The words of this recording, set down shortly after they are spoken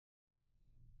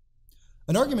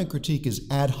An argument critique is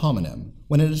ad hominem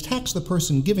when it attacks the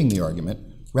person giving the argument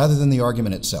rather than the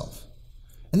argument itself.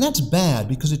 And that's bad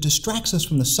because it distracts us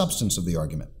from the substance of the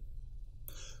argument.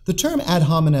 The term ad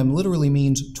hominem literally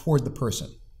means toward the person.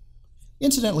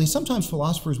 Incidentally, sometimes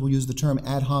philosophers will use the term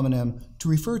ad hominem to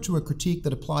refer to a critique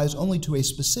that applies only to a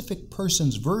specific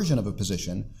person's version of a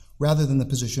position rather than the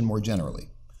position more generally.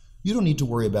 You don't need to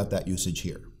worry about that usage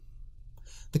here.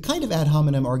 The kind of ad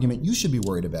hominem argument you should be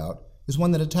worried about is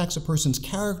one that attacks a person's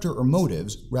character or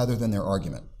motives rather than their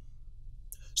argument.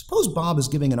 Suppose Bob is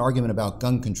giving an argument about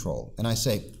gun control, and I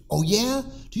say, "Oh yeah?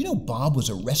 Do you know Bob was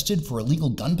arrested for illegal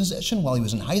gun possession while he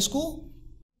was in high school?"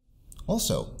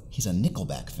 Also, he's a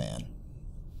Nickelback fan.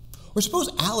 Or suppose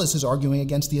Alice is arguing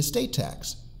against the estate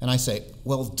tax, and I say,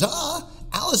 "Well, duh!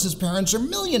 Alice's parents are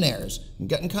millionaires and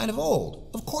getting kind of old.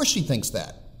 Of course she thinks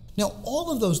that." Now,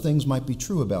 all of those things might be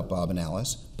true about Bob and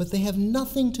Alice, but they have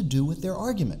nothing to do with their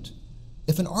argument.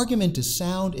 If an argument is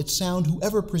sound, it's sound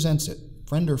whoever presents it,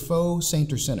 friend or foe,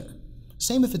 saint or sinner.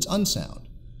 Same if it's unsound,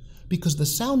 because the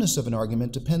soundness of an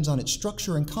argument depends on its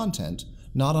structure and content,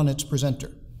 not on its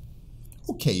presenter.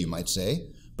 Okay, you might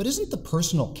say, but isn't the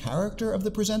personal character of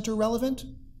the presenter relevant?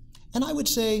 And I would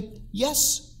say,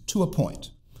 yes, to a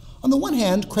point. On the one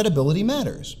hand, credibility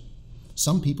matters.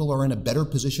 Some people are in a better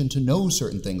position to know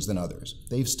certain things than others.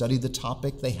 They've studied the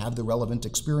topic, they have the relevant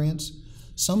experience.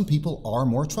 Some people are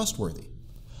more trustworthy.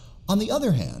 On the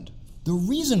other hand, the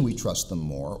reason we trust them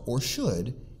more, or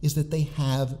should, is that they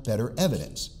have better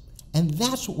evidence. And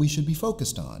that's what we should be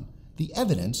focused on, the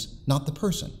evidence, not the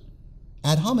person.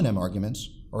 Ad hominem arguments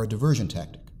are a diversion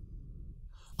tactic.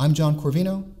 I'm John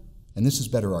Corvino, and this is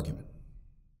Better Argument.